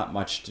 there's not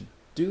much to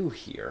do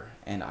here,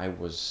 and I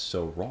was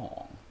so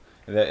wrong.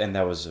 And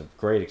that was a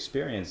great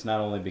experience, not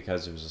only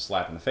because it was a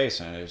slap in the face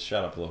and it was,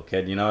 shut up, little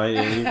kid, you've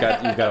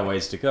got a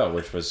ways to go,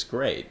 which was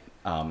great,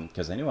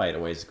 because I knew I had a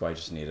ways to go. I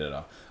just needed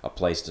a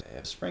place to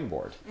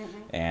springboard.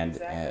 And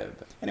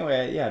exactly.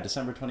 Anyway,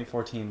 December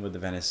 2014 with the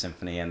Venice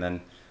Symphony, and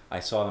then I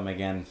saw them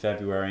again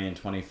February in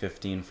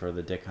 2015 for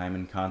the Dick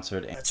Hyman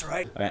concert. that's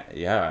right.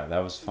 Yeah, that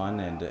was fun,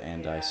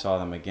 and Yeah. I saw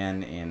them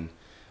again in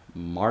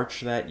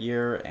March that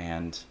year,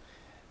 and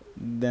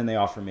then they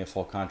offered me a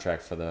full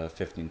contract for the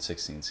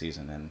 15-16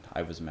 season, and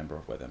I was a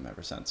member with them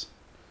ever since.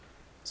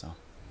 So.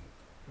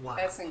 Wow.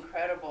 That's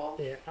incredible.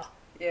 Yeah.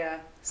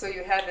 Yeah. So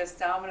you had this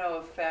domino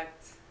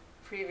effect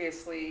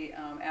previously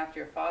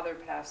after your father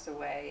passed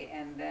away,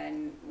 and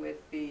then with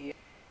the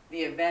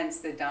events,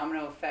 the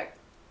domino effect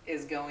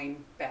is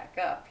going back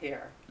up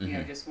here.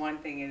 Just one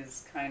thing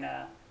is kind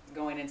of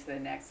going into the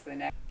next.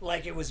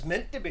 Like it was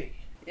meant to be.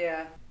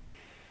 Yeah.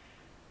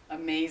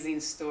 Amazing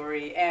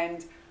story.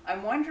 And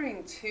I'm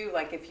wondering too,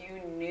 like if you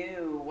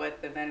knew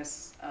what the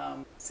Venice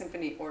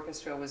Symphony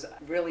Orchestra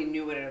really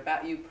knew what it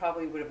about, you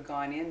probably would have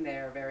gone in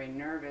there very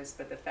nervous,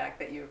 but the fact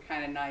that you were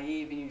kind of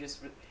naive and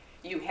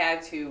you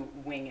had to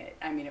wing it.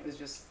 I mean, it was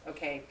just,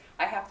 okay,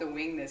 I have to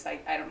wing this. I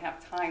don't have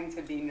time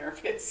to be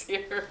nervous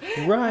here.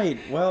 Right.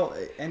 Well,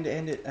 and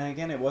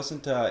again, it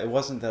wasn't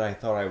that I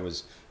thought I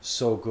was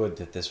so good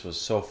that this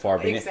was so far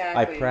beneath.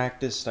 Exactly. I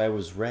practiced. I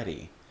was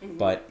ready.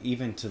 But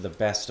even to the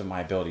best of my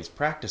abilities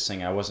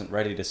practicing, I wasn't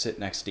ready to sit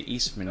next to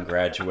Eastman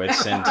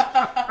graduates. And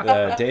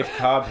Dave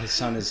Cobb, his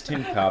son is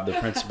Tim Cobb, the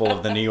principal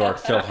of the New York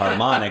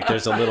Philharmonic.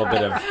 There's a little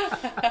bit of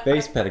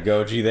bass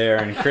pedagogy there.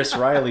 And Chris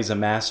Riley's a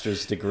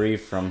master's degree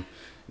from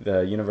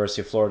the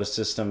University of Florida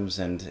Systems,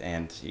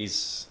 and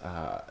he's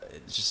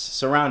just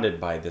surrounded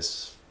by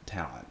this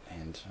talent.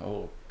 And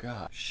oh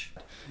gosh,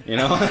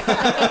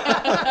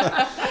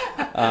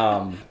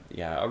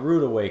 a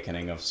rude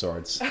awakening of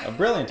sorts, a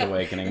brilliant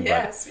awakening,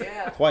 Yes, but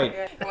yeah. quite.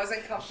 Yeah. It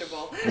wasn't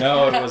comfortable.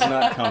 No, it was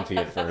not comfy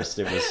at first.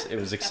 It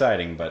was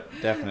exciting, but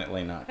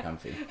definitely not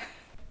comfy.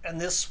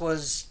 And this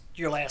was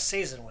your last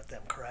season with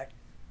them, correct?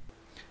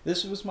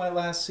 This was my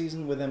last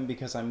season with them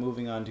because I'm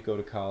moving on to go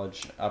to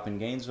college up in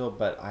Gainesville,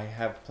 but I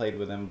have played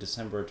with them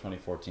December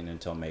 2014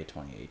 until May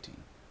 2018.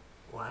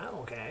 Wow,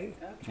 okay.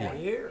 4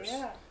 Okay. years.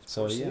 Yeah.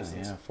 So Four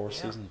seasons. four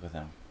Yeah. seasons with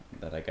them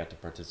that I got to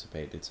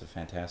participate. It's a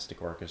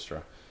fantastic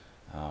orchestra.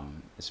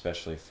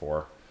 especially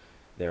for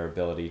their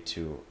ability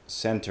to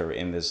center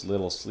in this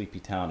little sleepy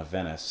town of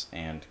Venice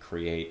and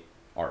create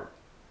art.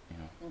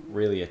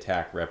 Really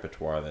attack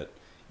repertoire that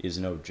is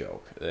no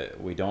joke.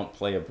 We don't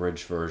play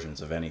abridged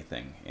versions of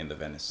anything in the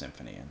Venice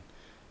Symphony,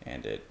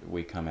 and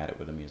we come at it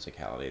with a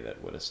musicality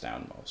that would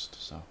astound most.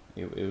 So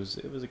it was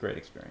a great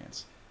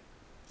experience.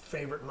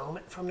 Favorite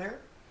moment from there?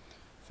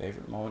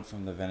 Favorite moment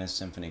from the Venice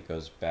Symphony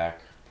goes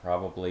back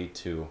probably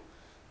to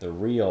the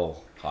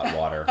real hot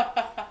water,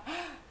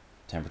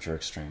 temperature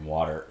extreme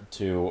water,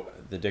 to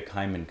the Dick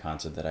Hyman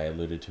concert that I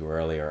alluded to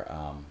earlier.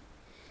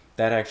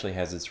 That actually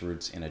has its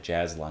roots in a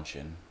jazz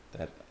luncheon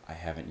that I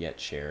haven't yet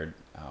shared.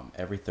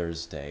 Every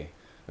Thursday,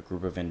 a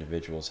group of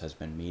individuals has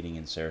been meeting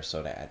in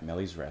Sarasota at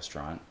Millie's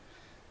Restaurant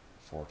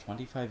for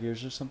 25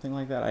 years or something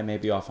like that. I may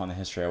be off on the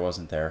history. I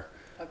wasn't there.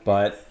 Okay.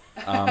 But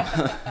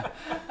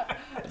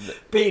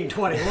Being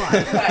 21.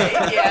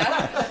 Right,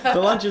 yeah. the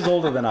lunch is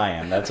older than I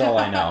am. That's all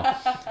I know.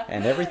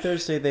 And every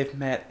Thursday they've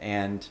met,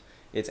 and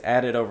it's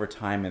added over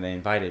time, and they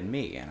invited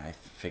me. And I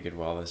figured,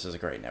 well, this is a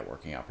great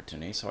networking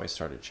opportunity. So I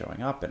started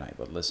showing up, and I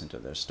would listen to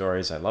their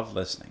stories. I love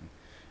listening.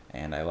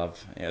 And I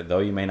love, though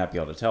you may not be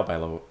able to tell by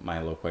my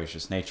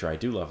loquacious nature, I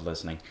do love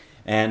listening.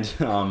 And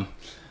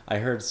I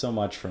heard so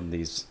much from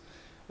these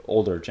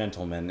older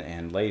gentlemen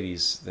and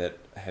ladies that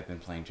have been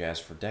playing jazz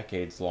for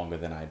decades, longer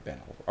than I'd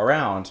been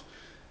around.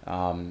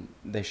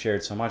 They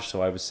shared so much.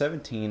 So I was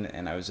 17,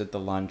 and I was at the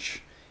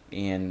lunch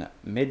in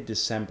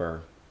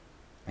mid-December,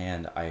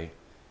 and I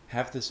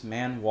have this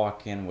man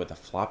walk in with a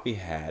floppy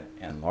hat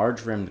and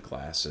large rimmed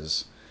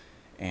glasses,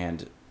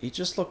 and he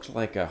just looked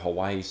like a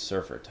Hawaii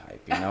surfer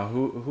type.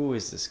 Who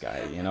is this guy?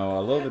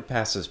 A little bit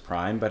past his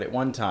prime, but at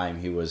one time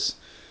he was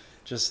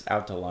just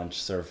out to lunch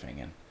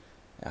surfing, and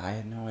I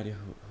had no idea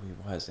who he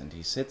was. And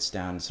he sits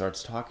down and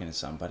starts talking to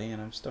somebody,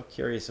 and I'm still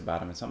curious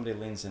about him, and somebody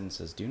leans in and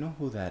says, "Do you know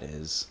who that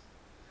is?"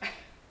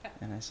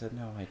 And I said,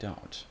 "No, I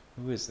don't.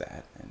 Who is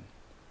that?" And,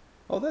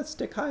 "Oh, that's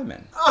Dick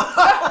Hyman."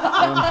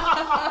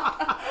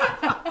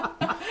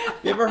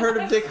 You ever heard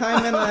of Dick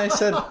Hyman? And I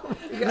said,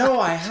 "No,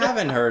 I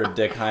haven't heard of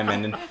Dick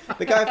Hyman." And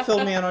the guy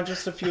filled me in on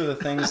just a few of the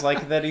things,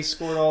 like that he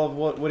scored all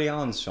of Woody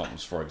Allen's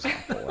films, for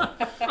example,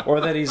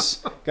 or that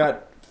he's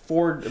got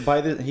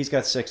he's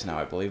got 6 now,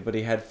 I believe, but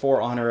he had 4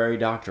 honorary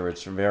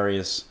doctorates from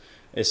various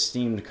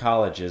esteemed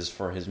colleges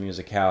for his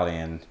musicality,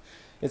 and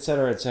et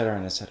cetera, et cetera.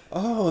 And I said,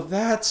 "Oh,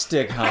 that's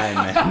Dick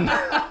Hyman."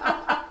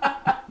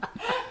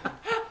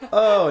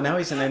 Oh, now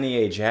he's an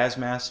NEA jazz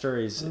master.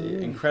 He's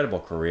an incredible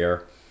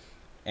career.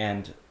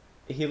 And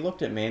he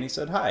looked at me and he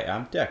said, "Hi,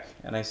 I'm Dick."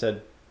 And I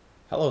said,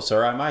 "Hello,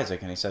 sir, I'm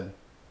Isaac." And he said,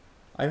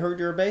 "I heard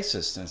you're a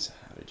bassist." And I said,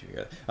 "How did you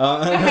hear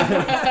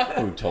that?"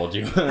 "Who told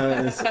you?"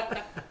 "Yes,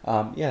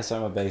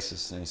 I'm a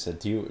bassist." And he said,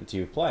 "Do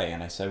you play?"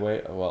 And I said,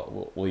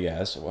 Well,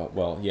 yes.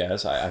 Well,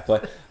 yes, I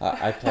play.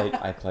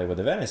 I play with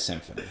the Venice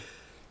Symphony."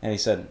 And he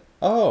said,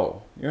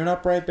 "Oh, you're an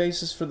upright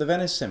bassist for the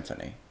Venice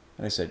Symphony?"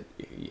 And I said,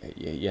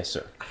 "Yes,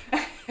 sir."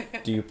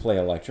 "Do you play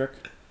electric?"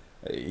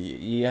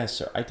 "Yes,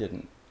 sir." I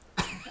didn't.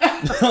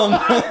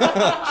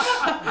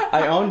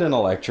 I owned an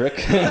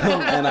electric,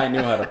 and I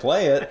knew how to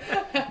play it,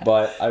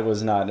 but I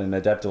was not an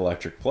adept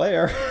electric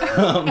player.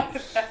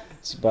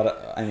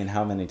 But, I mean,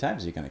 how many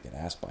times are you going to get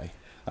asked by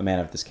a man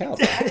of this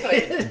caliber?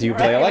 "Do you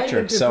play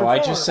electric?" So I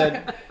just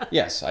said,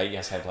 yes, I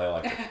play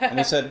electric. And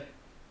he said,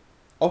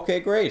 "Okay,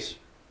 great.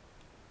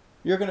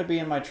 You're going to be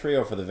in my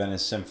trio for the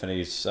Venice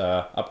Symphony's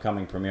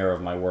upcoming premiere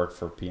of my work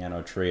for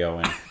piano trio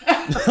and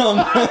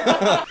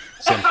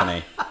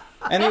symphony."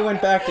 And he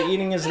went back to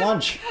eating his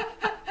lunch.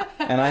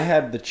 And I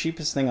had the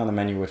cheapest thing on the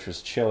menu, which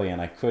was chili, and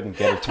I couldn't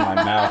get it to my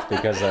mouth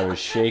because I was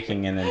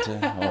shaking and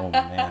oh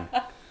man.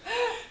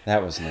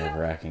 That was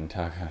nerve-wracking.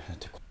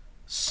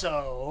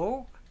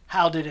 So,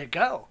 how did it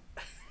go?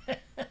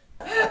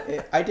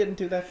 I didn't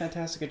do that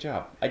fantastic a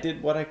job. I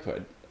did what I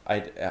could.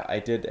 I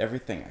did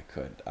everything I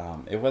could.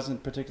 It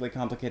wasn't particularly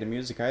complicated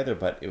music either,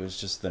 but it was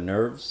just the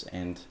nerves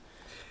and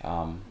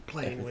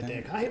Playing everything. with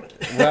Dick Hyman.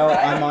 Well,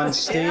 I'm on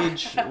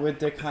stage with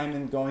Dick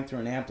Hyman going through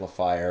an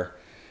amplifier.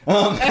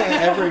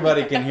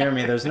 Everybody can hear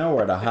me. There's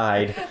nowhere to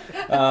hide.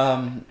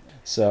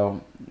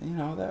 So,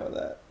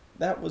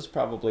 that was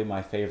probably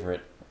my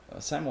favorite,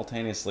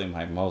 simultaneously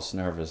my most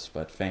nervous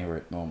but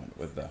favorite moment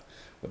with the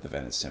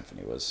Venice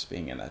Symphony, was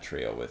being in that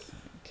trio with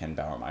Ken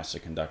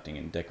Bauermeister conducting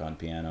and Dick on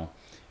piano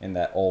in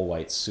that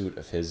all-white suit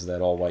of his,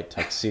 that all-white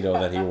tuxedo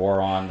that he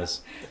wore on,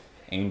 this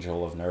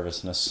angel of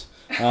nervousness.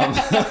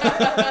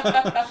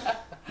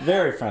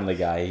 Very friendly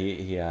guy.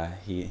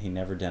 He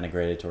never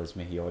denigrated towards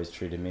me. He always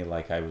treated me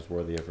like I was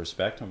worthy of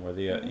respect and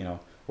worthy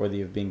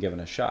of being given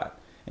a shot.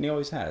 And he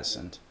always has,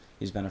 and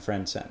he's been a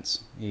friend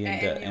since. He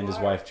and his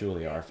wife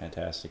Julia are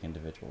fantastic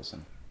individuals.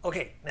 And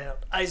Okay, now,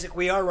 Isaac,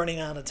 we are running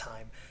out of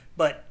time,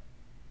 but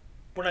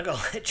we're not going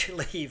to let you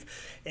leave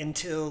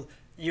until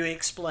you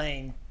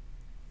explain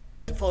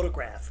the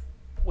photograph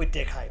with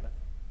Dick Hyman.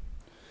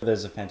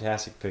 there's a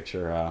fantastic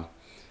picture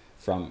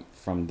from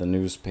the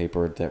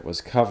newspaper that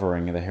was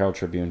covering, the Herald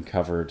Tribune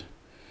covered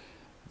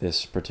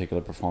this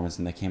particular performance,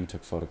 and they came and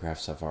took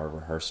photographs of our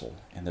rehearsal.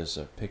 And there's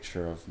a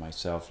picture of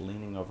myself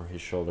leaning over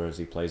his shoulder as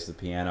he plays the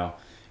piano,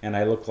 and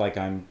I look like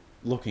I'm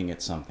looking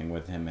at something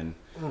with him. And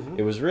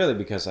it was really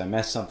because I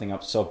messed something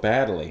up so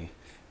badly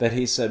that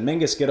he said,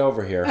 "Mingus, get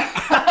over here."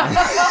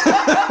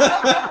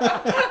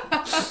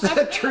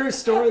 True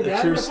story.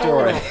 True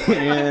story.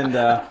 And,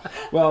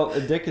 well,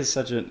 Dick is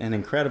such an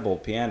incredible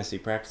pianist. He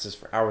practices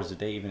for hours a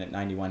day, even at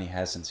 91. He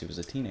has since he was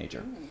a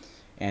teenager.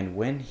 And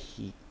when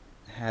he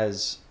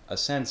has a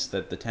sense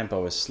that the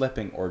tempo is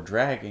slipping or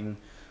dragging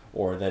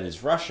or that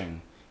is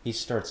rushing, he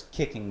starts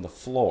kicking the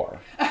floor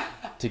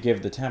to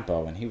give the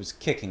tempo. And he was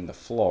kicking the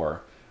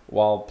floor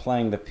while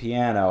playing the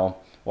piano,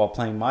 while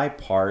playing my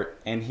part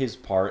and his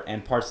part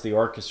and parts of the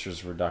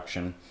orchestra's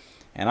reduction.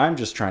 And I'm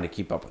just trying to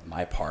keep up with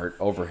my part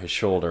over his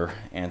shoulder.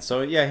 And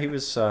so, yeah, he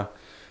was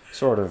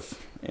sort of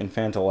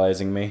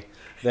infantilizing me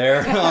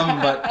there,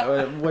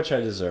 but which I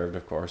deserved,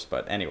 of course.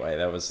 But anyway,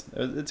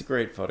 it's a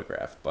great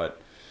photograph,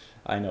 but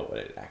I know what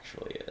it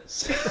actually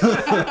is.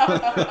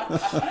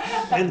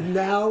 And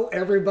now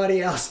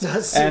everybody else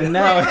does. And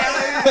now,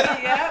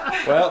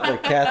 well, the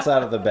cat's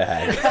out of the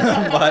bag.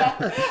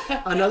 But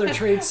another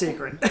trade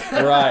secret.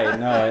 Right,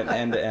 no,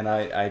 and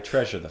I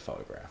treasure the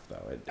photograph,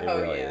 though. It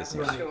really is.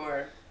 For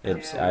sure.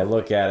 I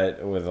look at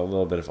it with a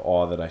little bit of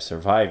awe that I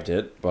survived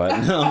it, but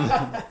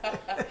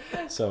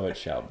so it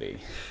shall be.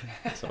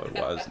 So it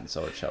was, and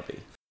so it shall be.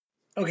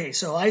 Okay,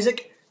 so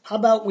Isaac, how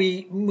about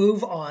we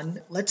move on?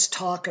 Let's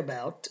talk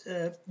about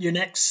your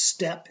next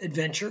step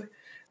adventure,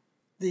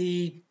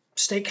 the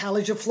State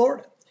College of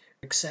Florida.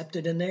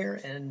 Accepted in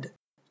there, and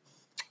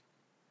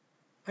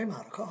I'm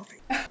out of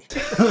coffee.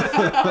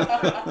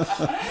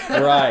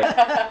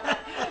 Right.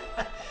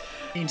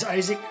 Means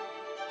Isaac,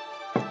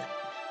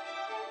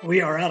 we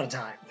are out of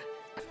time.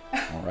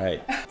 All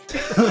right.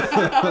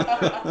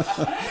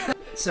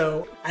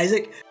 So,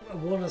 Isaac, I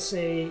want to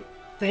say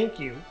thank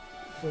you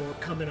for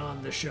coming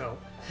on the show.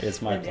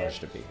 It's my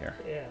pleasure to be here.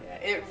 Yeah.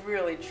 It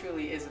really,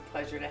 truly is a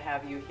pleasure to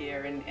have you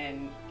here.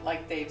 And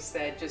like Dave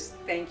said, just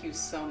thank you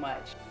so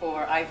much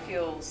I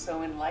feel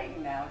so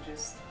enlightened now.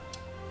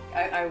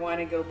 I want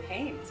to go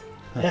paint.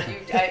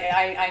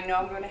 I know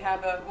I'm going to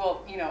have at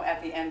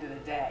the end of the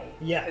day.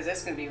 Yeah. Because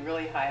it's going to be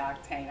really high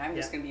octane. I'm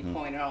just going to be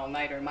pulling an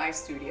all-nighter in my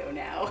studio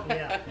now.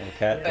 Yeah.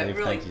 Kat, But Dave,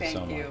 really, thank you so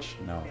thank you. much.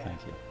 No, Yeah. thank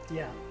you.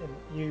 Yeah, and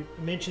you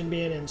mentioned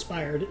being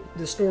inspired.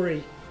 The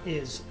story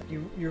is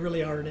you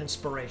really are an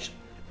inspiration.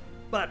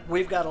 But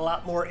we've got a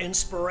lot more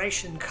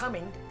inspiration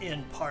coming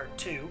in part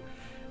 2.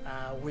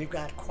 We've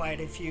got quite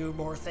a few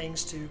more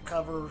things to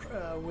cover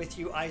with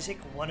you, Isaac,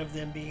 one of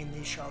them being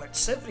the Charlotte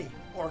Symphony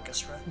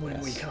Orchestra when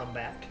we come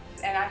back.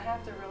 And I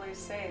have to really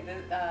say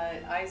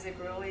that Isaac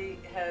really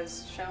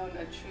has shown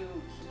a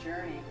true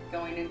journey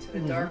going into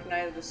the dark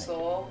night of the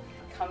soul,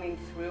 coming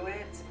through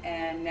it,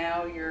 and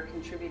now you're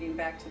contributing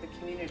back to the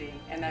community.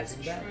 And that's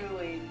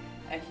truly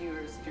a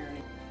hero's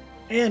journey.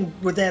 And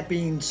with that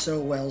being so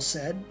well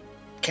said,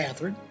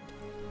 Catherine.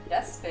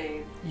 Yes,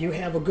 Dave. You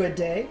have a good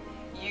day.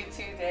 You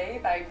too,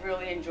 Dave. I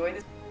really enjoyed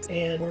this.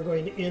 And we're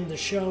going to end the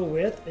show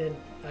with, and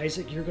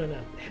Isaac, you're going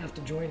to have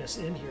to join us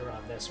in here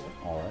on this one.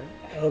 All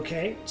right.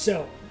 Okay,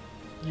 so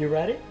you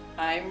ready?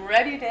 I'm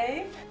ready,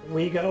 Dave.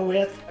 We go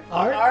with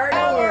Art Hour.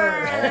 All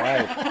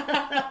right.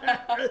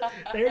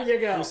 There you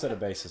go. Who said a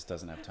bassist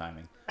doesn't have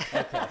timing?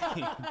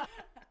 Okay.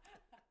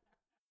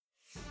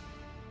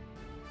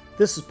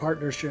 This is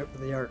Partnership for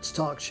the Arts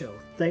Talk Show.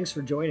 Thanks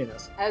for joining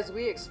us. As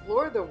we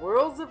explore the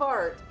worlds of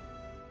art.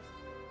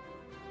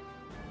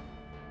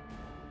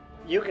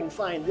 You can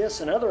find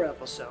this and other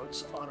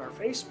episodes on our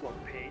Facebook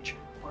page,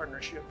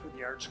 Partnership for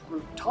the Arts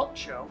Group Talk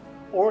Show,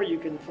 or you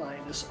can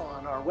find us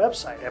on our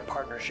website at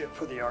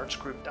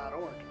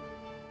partnershipfortheartsgroup.org.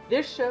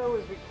 This show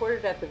was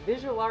recorded at the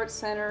Visual Arts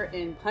Center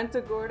in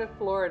Punta Gorda,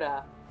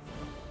 Florida.